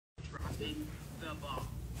dropping the ball.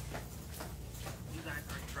 You guys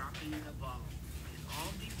are dropping the ball. And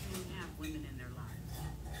all these men have women in their lives.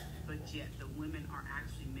 But yet the women are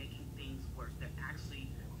actually making things worse. They're actually,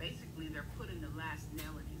 basically, they're putting the last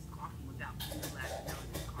nail in his coffin without putting the last nail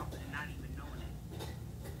in his coffin and not even knowing it.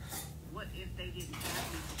 What if they didn't have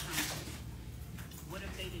these conversations? What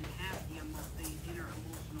if they didn't have the inner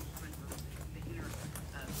emotional strength, the inner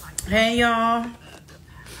psychological, hey y'all,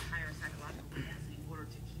 higher psychological capacity in order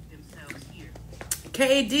to keep themselves here?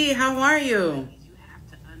 KD, how are you? You have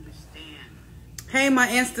to understand. Hey, my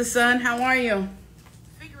Insta son, how are you?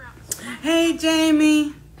 Figure out. Hey,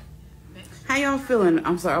 Jamie, how y'all feeling?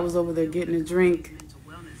 I'm sorry, I was over there getting a drink. Mental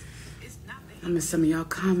wellness. It's not the I missed some of y'all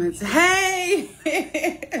comments. Hey,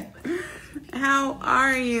 how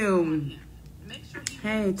are you?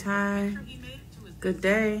 Hey, Ty, good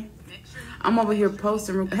day. I'm over here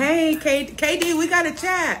posting. Hey, KD, we got a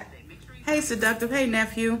chat. Hey, Seductive. Hey,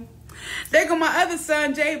 nephew. There go my other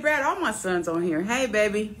son, Jay Brad. All my sons on here. Hey,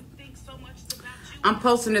 baby. I'm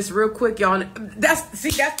posting this real quick, y'all. That's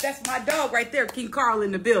my dog right there, King Carl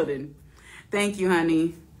in the building. Thank you,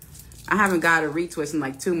 honey. I haven't got a retwist in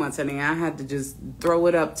like 2 months, honey. I had to just throw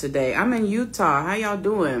it up today. I'm in Utah. How y'all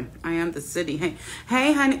doing? I am the city.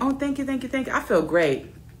 Hey, honey. Oh, thank you. I feel great.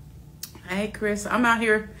 Hey, Chris. I'm out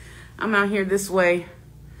here this way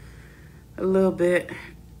a little bit.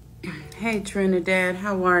 Hey, Trinidad.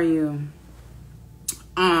 How are you?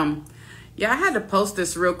 Yeah, I had to post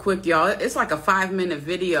this real quick, y'all. It's like a 5-minute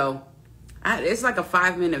video. It's like a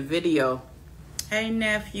 5-minute video. Hey,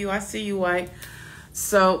 nephew. I see you, White.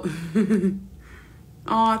 So,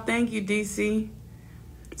 oh, thank you, DC.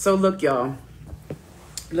 So, look, y'all.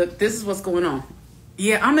 Look, this is what's going on.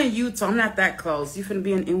 Yeah, I'm in Utah. I'm not that close. You finna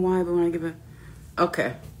be in NY, but when I give it...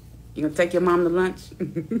 Okay. You gonna take your mom to lunch?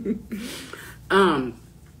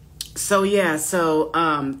 So, yeah. So,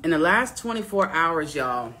 in the last 24 hours,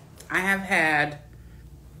 y'all, I've had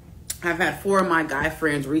 4 of my guy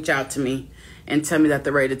friends reach out to me and tell me that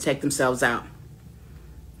they're ready to take themselves out.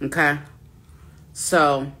 Okay?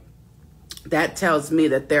 So that tells me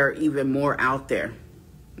that there are even more out there.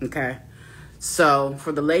 Okay. So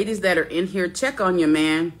for the ladies that are in here, check on your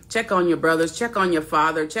man, check on your brothers, check on your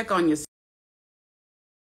father, check on your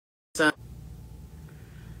son.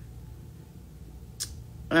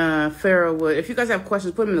 Farrah Wood, if you guys have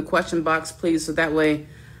questions, put them in the question box, please. So that way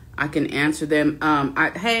I can answer them.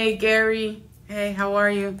 Hey, Gary. Hey, how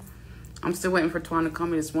are you? I'm still waiting for Twan to call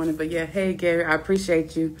me this morning, but yeah. Hey, Gary, I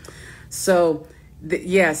appreciate you. So,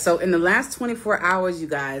 so in the last 24 hours, you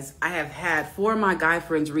guys, I have had 4 of my guy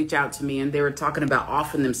friends reach out to me, and they were talking about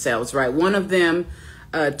offing themselves, right? One of them,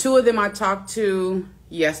 2 of them I talked to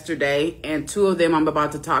yesterday, and 2 of them I'm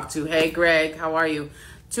about to talk to. Hey, Greg, how are you?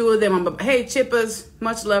 2 of them, hey, Chippas,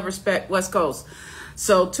 much love, respect, West Coast.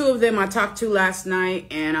 So 2 of them I talked to last night,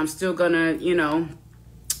 and I'm still gonna,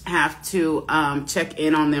 have to check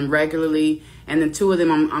in on them regularly. And then 2 of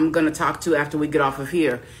them I'm gonna talk to after we get off of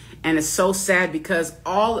here. And it's so sad because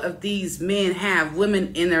all of these men have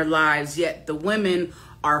women in their lives, yet the women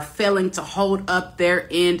are failing to hold up their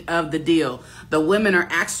end of the deal. The women are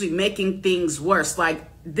actually making things worse. Like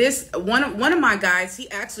this, one of my guys, he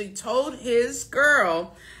actually told his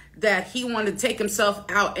girl that he wanted to take himself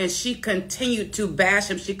out, and she continued to bash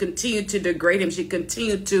him. She continued to degrade him. She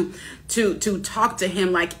continued to talk to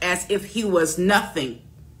him like as if he was nothing.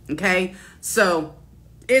 Okay, so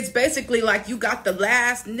it's basically like you got the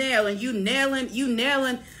last nail and you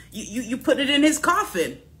put it in his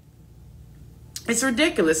coffin. It's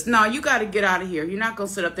ridiculous. No, you got to get out of here. You're not going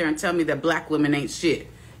to sit up there and tell me that black women ain't shit.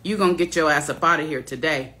 You're going to get your ass up out of here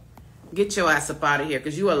today. Get your ass up out of here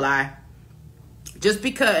because you a lie. Just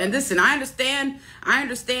because, and listen, I understand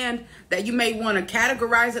that you may want to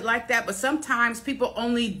categorize it like that, but sometimes people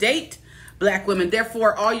only date black women.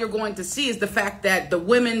 Therefore, all you're going to see is the fact that the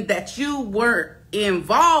women that you weren't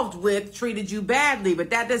involved with treated you badly. But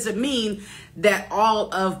that doesn't mean that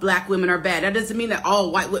all of black women are bad. That doesn't mean that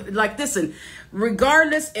all white women, like, listen,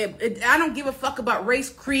 regardless, I don't give a fuck about race,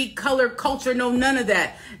 creed, color, culture, no, none of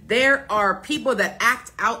that. There are people that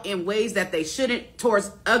act out in ways that they shouldn't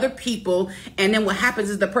towards other people. And then what happens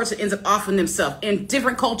is the person ends up offing themselves in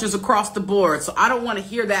different cultures across the board. So I don't want to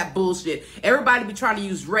hear that bullshit. Everybody be trying to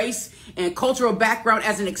use race and cultural background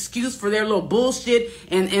as an excuse for their little bullshit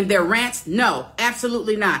and their rants. No,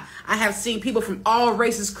 absolutely not. I have seen people from all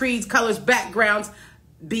races, creeds, colors, backgrounds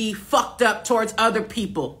be fucked up towards other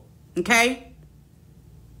people. Okay?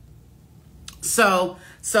 So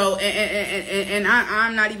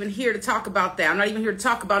I'm not even here to talk about that. I'm not even here to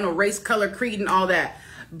talk about no race, color, creed, and all that.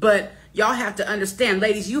 But y'all have to understand,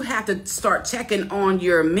 ladies, you have to start checking on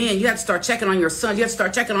your men. You have to start checking on your sons. You have to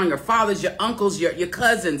start checking on your fathers, your uncles, your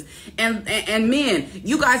cousins, and men.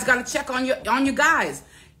 You guys got to check on your guys.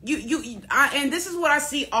 And this is what I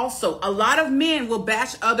see also. A lot of men will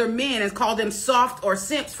bash other men and call them soft or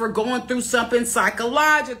simps for going through something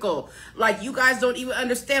psychological. Like, you guys don't even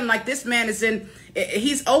understand. Like, this man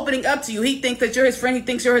he's opening up to you. He thinks that you're his friend. He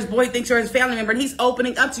thinks you're his boy. He thinks you're his family member. And he's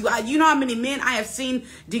opening up to you. You know how many men I have seen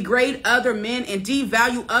degrade other men and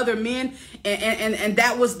devalue other men. And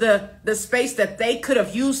that was the space that they could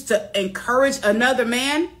have used to encourage another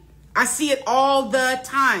man. I see it all the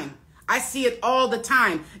time. I see it all the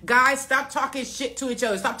time. Guys, stop talking shit to each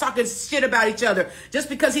other. Stop talking shit about each other. Just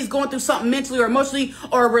because he's going through something mentally or emotionally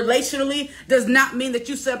or relationally does not mean that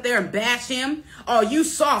you sit up there and bash him. Oh, you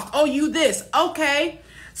soft. Oh, you this. Okay.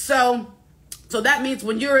 So that means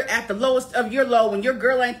when you're at the lowest of your low, when your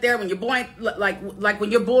girl ain't there, when your boy ain't, like when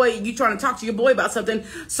your boy, you trying to talk to your boy about something.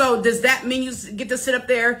 So does that mean you get to sit up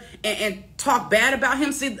there and talk bad about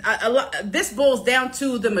him? See, this boils down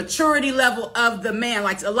to the maturity level of the man.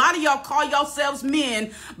 Like, a lot of y'all call yourselves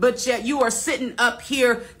men, but yet you are sitting up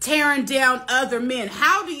here tearing down other men.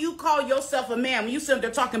 How do you call yourself a man when you sit up there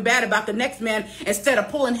talking bad about the next man instead of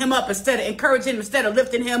pulling him up, instead of encouraging him, instead of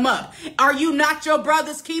lifting him up? Are you not your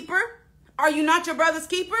brother's keeper? Are you not your brother's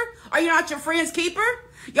keeper? Are you not your friend's keeper?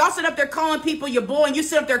 Y'all sit up there calling people your boy, and you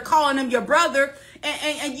sit up there calling him your brother,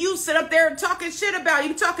 and you sit up there talking shit about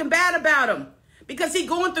him, talking bad about him because he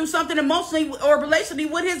going through something emotionally or relationally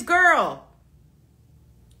with his girl.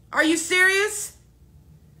 Are you serious?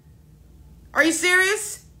 Are you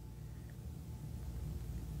serious?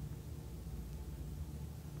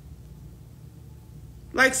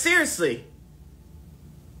 Like, seriously.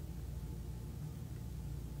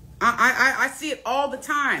 I see it all the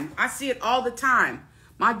time. I see it all the time.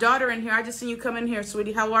 My daughter in here, I just seen you come in here,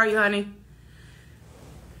 sweetie. How are you, honey?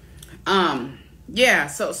 Yeah,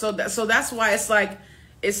 so that's why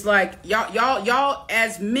it's like y'all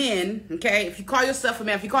as men, okay? If you call yourself a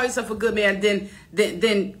man, if you call yourself a good man,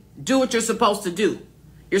 then do what you're supposed to do.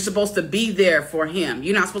 You're supposed to be there for him.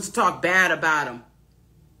 You're not supposed to talk bad about him.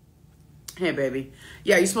 Hey, baby.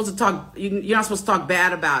 Yeah, you're supposed to talk. You're not supposed to talk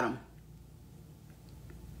bad about him.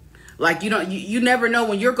 Like, you never know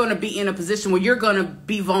when you're going to be in a position where you're going to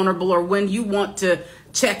be vulnerable, or when you want to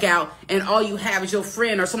check out and all you have is your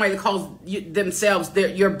friend or somebody that calls themselves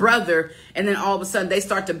your brother, and then all of a sudden they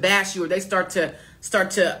start to bash you, or they start to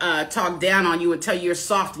talk down on you and tell you you're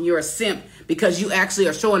soft and you're a simp because you actually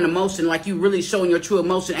are showing emotion, like you really showing your true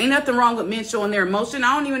emotion. Ain't nothing wrong with men showing their emotion.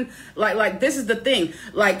 I don't even like this is the thing.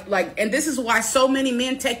 And this is why so many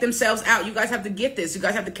men take themselves out. You guys have to get this. You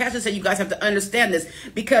guys have to catch this, and you guys have to understand this,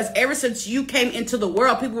 because ever since you came into the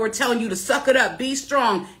world, people were telling you to suck it up, be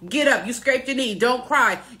strong, get up, you scraped your knee, don't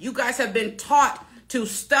cry. You guys have been taught to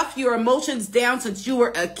stuff your emotions down since you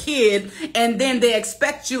were a kid, and then they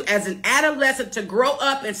expect you as an adolescent to grow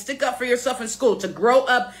up and stick up for yourself in school, to grow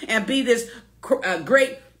up and be this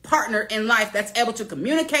great partner in life that's able to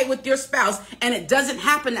communicate with your spouse. And it doesn't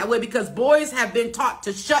happen that way because boys have been taught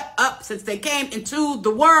to shut up since they came into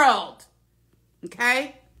the world.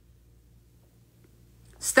 Okay?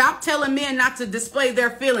 Stop telling men not to display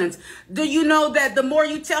their feelings. Do you know that the more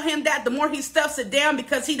you tell him that, the more he stuffs it down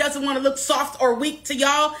because he doesn't want to look soft or weak to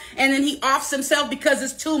y'all? And then he offs himself because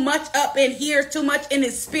it's too much up in here, it's too much in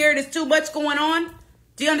his spirit, it's too much going on.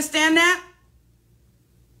 Do you understand that?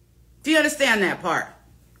 Do you understand that part?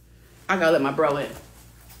 I gotta let my bro in.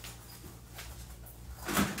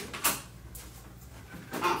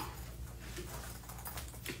 Oh.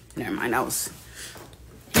 Never mind,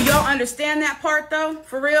 Do y'all understand that part, though?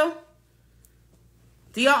 For real?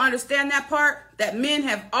 Do y'all understand that part? That men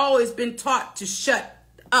have always been taught to shut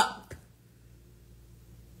up.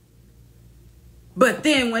 But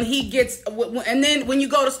then when he gets, and then when you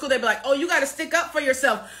go to school, they be like, oh, you got to stick up for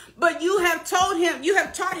yourself. But you have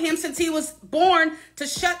taught him since he was born to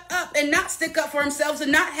shut up and not stick up for himself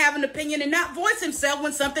and not have an opinion and not voice himself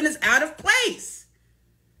when something is out of place.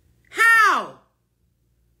 How?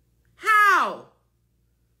 How?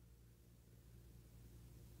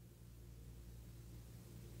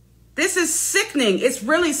 This is sickening. It's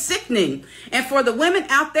really sickening. And for the women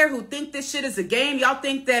out there who think this shit is a game, y'all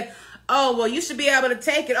think that, oh, well, you should be able to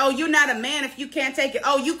take it. Oh, you're not a man if you can't take it.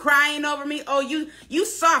 Oh, you crying over me. Oh, you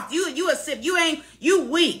soft. You a sip. You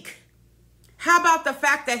weak. How about the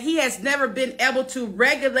fact that he has never been able to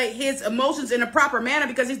regulate his emotions in a proper manner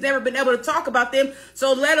because he's never been able to talk about them.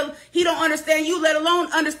 So he don't understand you, let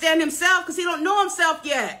alone understand himself, because he don't know himself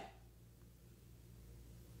yet.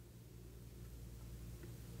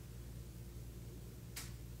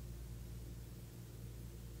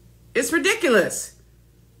 It's ridiculous.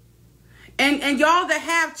 And y'all that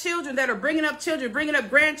have children, that are bringing up children, bringing up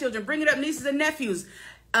grandchildren, bringing up nieces and nephews,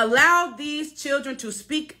 allow these children to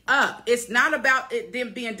speak up. It's not about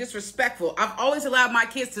them being disrespectful. I've always allowed my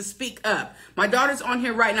kids to speak up. My daughter's on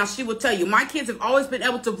here right now. She will tell you, my kids have always been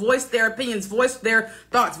able to voice their opinions, voice their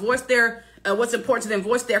thoughts, voice their what's important to them,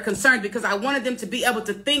 voice their concerns, because I wanted them to be able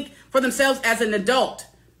to think for themselves as an adult.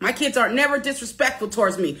 My kids are never disrespectful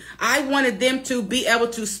towards me. I wanted them to be able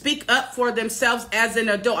to speak up for themselves as an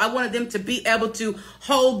adult. I wanted them to be able to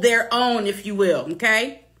hold their own, if you will,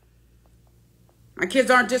 okay? My kids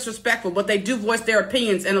aren't disrespectful, but they do voice their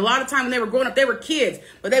opinions. And a lot of time when they were growing up, they were kids,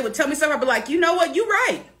 but they would tell me something. I'd be like, you know what? You're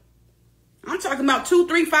right. I'm talking about 2,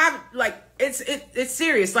 3, 5. Like, it's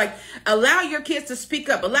serious. Like, allow your kids to speak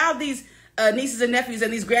up. Allow these nieces and nephews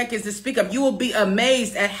and these grandkids to speak up. You will be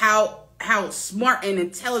amazed at how smart and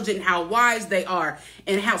intelligent, how wise they are,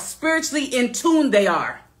 and how spiritually in tune they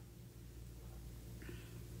are.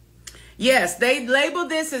 Yes, they label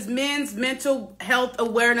this as Men's Mental Health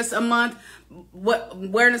Awareness Month,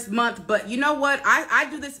 but you know what? I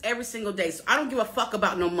do this every single day, so I don't give a fuck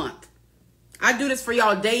about no month. I do this for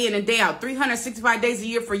y'all day in and day out, 365 days a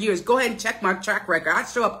year for years. Go ahead and check my track record. I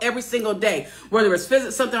show up every single day, whether it's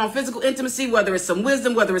something on physical intimacy, whether it's some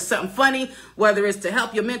wisdom, whether it's something funny, whether it's to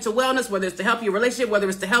help your mental wellness, whether it's to help your relationship, whether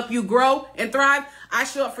it's to help you grow and thrive. I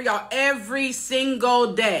show up for y'all every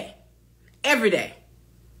single day, every day.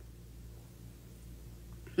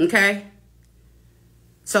 Okay?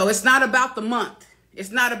 So it's not about the month.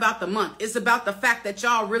 It's not about the month. It's about the fact that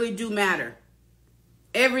y'all really do matter.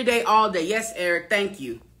 Every day, all day. Yes, Eric, thank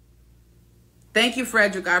you. Thank you,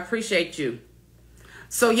 Frederick. I appreciate you.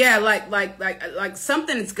 So yeah, like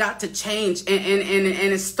something's got to change, and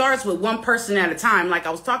it starts with one person at a time. Like, I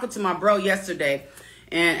was talking to my bro yesterday,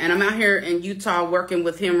 and I'm out here in Utah working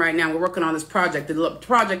with him right now. We're working on this project. The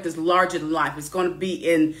project is larger than life. It's going to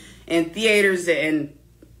be in theaters, and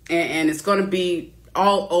it's going to be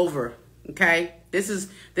all over. Okay, this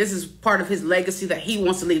is part of his legacy that he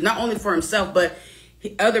wants to leave, not only for himself, but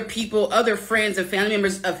other people, other friends and family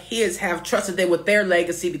members of his have trusted them with their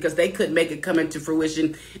legacy because they couldn't make it come into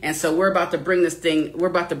fruition. And so we're about to bring this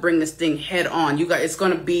thing head on. You guys, it's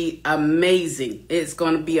going to be amazing. It's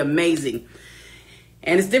going to be amazing.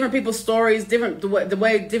 And it's different people's stories, the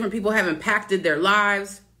way different people have impacted their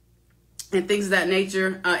lives and things of that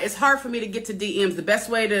nature. It's hard for me to get to DMs. The best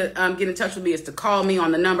way to get in touch with me is to call me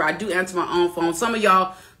on the number. I do answer my own phone. Some of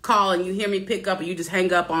y'all call and you hear me pick up and you just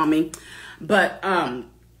hang up on me. But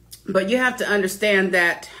you have to understand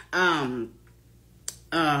that,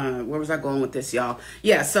 where was I going with this, y'all?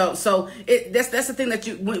 Yeah. So that's the thing that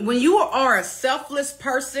when you are a selfless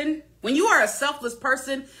person,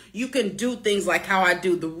 you can do things like how I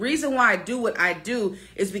do. The reason why I do what I do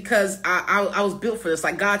is because I was built for this.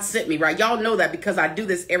 Like, God sent me, right? Y'all know that because I do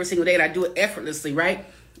this every single day and I do it effortlessly, right?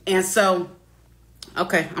 And so,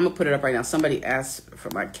 okay, I'm gonna put it up right now. Somebody asked for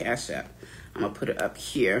my Cash App. I'm gonna put it up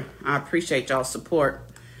here. I appreciate y'all's support.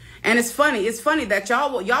 And it's funny that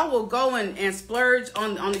y'all will go and splurge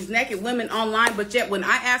on these naked women online, but yet when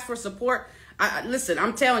I ask for support, listen,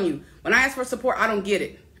 I'm telling you, when I ask for support, I don't get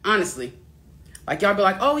it, honestly. Like, y'all be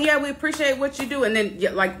like, oh yeah, we appreciate what you do, and then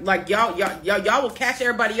like y'all will cash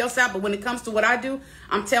everybody else out, but when it comes to what I do,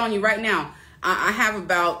 I'm telling you right now, I have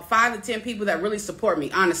about 5 to 10 people that really support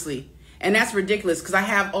me, honestly, and that's ridiculous because I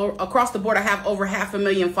have across the board, I have over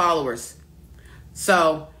 500,000 followers.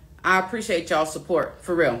 So I appreciate y'all's support,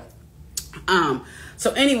 for real.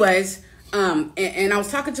 So anyways, and I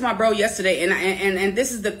was talking to my bro yesterday, and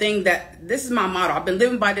this is the thing this is my motto. I've been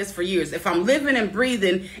living by this for years. If I'm living and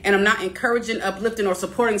breathing and I'm not encouraging, uplifting, or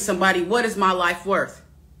supporting somebody, what is my life worth?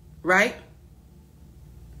 Right?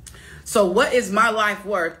 So what is my life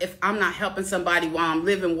worth if I'm not helping somebody while I'm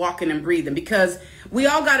living, walking, and breathing? Because we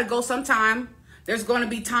all got to go sometime. There's going to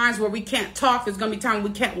be times where we can't talk. There's going to be times we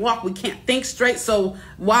can't walk. We can't think straight. So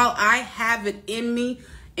while I have it in me,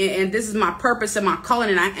 and this is my purpose and my calling,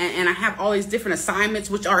 and I have all these different assignments,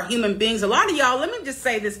 which are human beings. A lot of y'all, let me just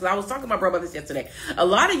say this, because I was talking to my brother about this yesterday. A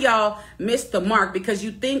lot of y'all miss the mark because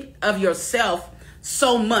you think of yourself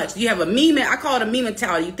so much. You have a me, I call it a me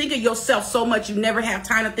mentality. You think of yourself so much, you never have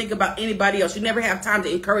time to think about anybody else. You never have time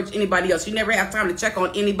to encourage anybody else. You never have time to check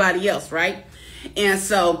on anybody else, right? And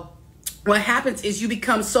so what happens is you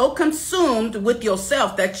become so consumed with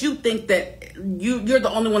yourself that you think that you're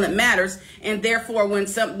the only one that matters, and therefore when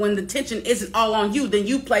the tension isn't all on you, then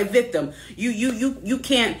you play victim. You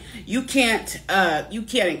can't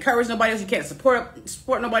encourage nobody else. You can't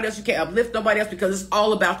support nobody else. You can't uplift nobody else because it's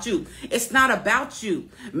all about you. It's not about you.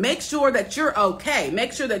 Make sure that you're okay.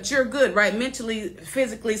 Make sure that you're good, right? Mentally,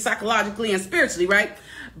 physically, psychologically, and spiritually, right?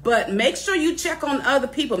 But make sure you check on other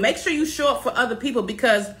people. Make sure you show up for other people,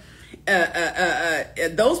 because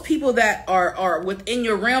those people that are within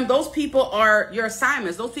your realm, those people are your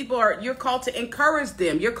assignments. Those people you're called to encourage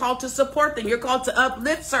them. You're called to support them. You're called to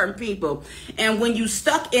uplift certain people. And when you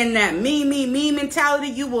stuck in that me mentality,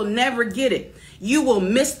 you will never get it. You will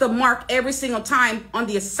miss the mark every single time on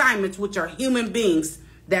the assignments, which are human beings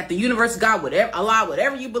that the universe, God,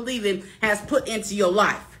 whatever you believe in, has put into your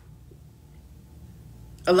life.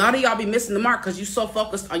 A lot of y'all be missing the mark because you're so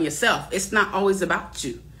focused on yourself. It's not always about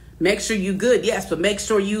you. Make sure you good, yes, but make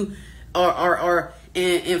sure you are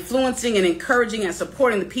influencing and encouraging and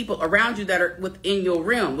supporting the people around you that are within your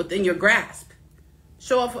realm, within your grasp.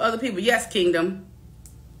 Show up for other people. Yes, kingdom.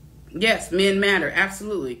 Yes, men matter.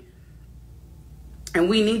 Absolutely. And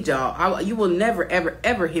we need y'all. You will never, ever,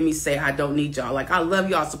 ever hear me say I don't need y'all. Like, I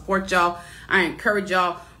love y'all, support y'all. I encourage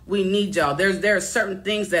y'all. We need y'all. There are certain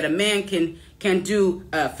things that a man can do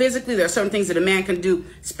physically. There are certain things that a man can do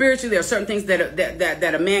spiritually. There are certain things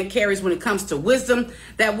that a man carries when it comes to wisdom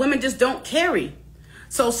that women just don't carry.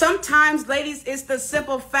 So sometimes, ladies, it's the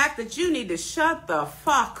simple fact that you need to shut the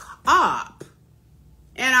fuck up.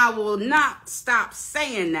 And I will not stop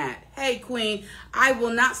saying that. Hey, queen, I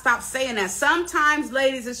will not stop saying that. Sometimes,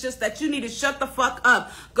 ladies, it's just that you need to shut the fuck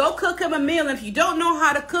up. Go cook him a meal. And if you don't know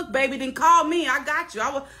how to cook, baby, then call me. I got you.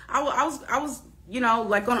 I was, you know,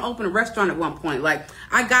 like going to open a restaurant at one point. Like,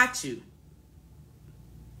 I got you.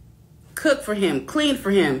 Cook for him, clean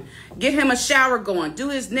for him, get him a shower going, do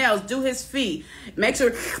his nails, do his feet. Make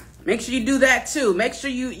sure you do that too. Make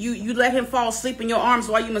sure you let him fall asleep in your arms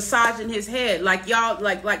while you massaging his head. Like, y'all,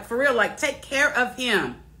 like for real, like, take care of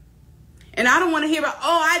him. And I don't want to hear about,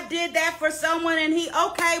 oh, I did that for someone and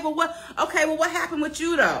okay, well what happened with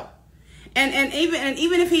you though? And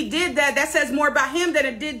even if he did that, that says more about him than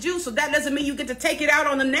it did you. So that doesn't mean you get to take it out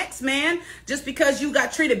on the next man just because you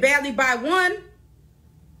got treated badly by one.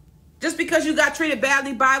 Just because you got treated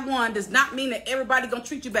badly by one does not mean that everybody gonna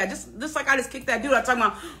treat you bad. Just like I just kicked that dude out talking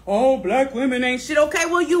about, oh, black women ain't shit. Okay,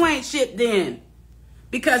 well, you ain't shit then.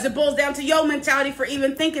 Because it boils down to your mentality for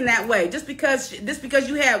even thinking that way. Just because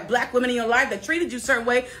you have black women in your life that treated you a certain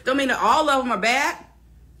way, don't mean that all of them are bad.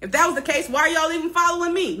 If that was the case, why are y'all even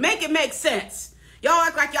following me? Make it make sense. Y'all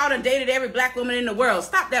act like y'all done dated every black woman in the world.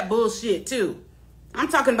 Stop that bullshit, too. I'm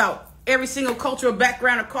talking about every single cultural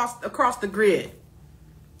background across the grid.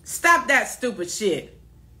 Stop that stupid shit.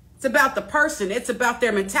 It's about the person. It's about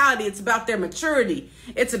their mentality. It's about their maturity.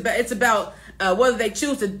 It's about whether they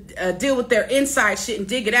choose to deal with their inside shit and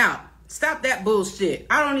dig it out. Stop that bullshit.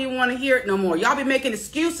 I don't even want to hear it no more. Y'all be making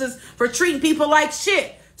excuses for treating people like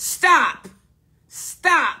shit. Stop.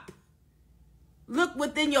 Stop. Look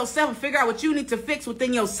within yourself and figure out what you need to fix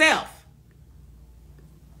within yourself.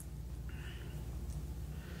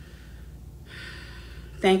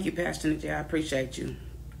 Thank you, Pastor Nick. I appreciate you.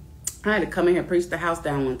 I had to come in here and preach the house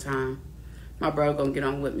down one time. My brother gonna get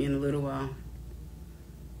on with me in a little while.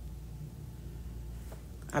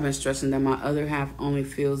 I've been stressing that my other half only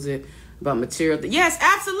feels it about material. Yes,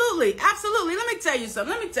 absolutely. Absolutely. Let me tell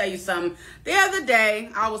you something. The other day,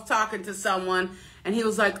 I was talking to someone, and he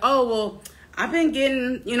was like, oh, well, I've been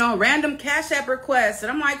getting, random Cash App requests.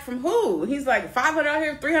 And I'm like, from who? He's like, 500 out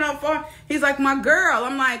here, 300 out far. He's like, my girl.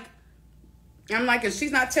 I'm like, and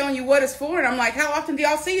she's not telling you what it's for. And I'm like, how often do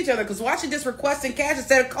y'all see each other? Because why she just requesting cash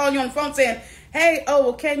instead of calling you on the phone saying, hey, oh,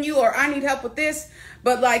 well, can you, or I need help with this.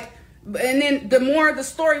 But like, and then the more the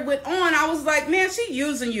story went on, I was like, man, she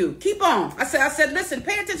using you. Keep on. I said, listen,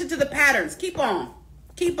 pay attention to the patterns. Keep on.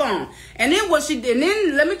 And then what she did, and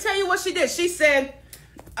then let me tell you what she did. She said,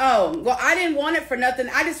 oh, well, I didn't want it for nothing.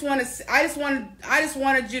 I just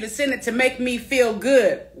wanted you to send it to make me feel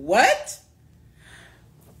good. What?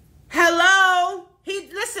 Hello? He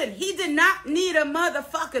did not need a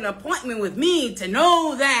motherfucking appointment with me to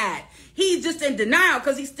know that. He's just in denial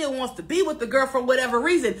because he still wants to be with the girl for whatever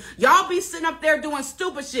reason. Y'all be sitting up there doing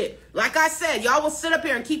stupid shit. Like I said, y'all will sit up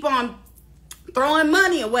here and keep on throwing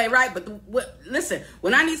money away, right? But listen,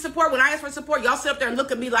 when I need support, when I ask for support, y'all sit up there and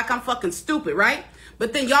look at me like I'm fucking stupid, right?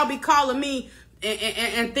 But then y'all be calling me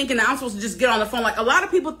and thinking that I'm supposed to just get on the phone. Like, a lot of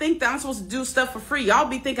people think that I'm supposed to do stuff for free. Y'all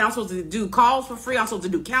be thinking I'm supposed to do calls for free. I'm supposed to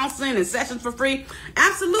do counseling and sessions for free.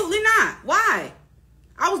 Absolutely not. Why?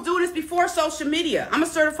 I was doing this before social media. I'm a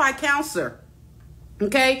certified counselor.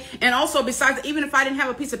 Okay. And also, besides, even if I didn't have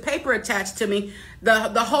a piece of paper attached to me,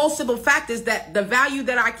 the whole simple fact is that the value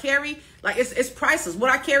that I carry, like, it's priceless.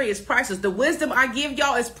 What I carry is priceless. The wisdom I give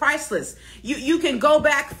y'all is priceless. You can go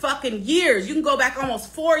back fucking years. You can go back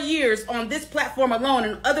almost 4 years on this platform alone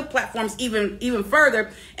and other platforms even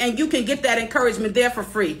further, and you can get that encouragement there for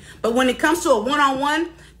free. But when it comes to a one-on-one,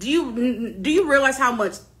 do you realize how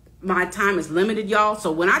much my time is limited, y'all.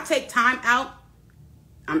 So when I take time out,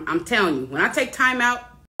 I'm telling you, when I take time out,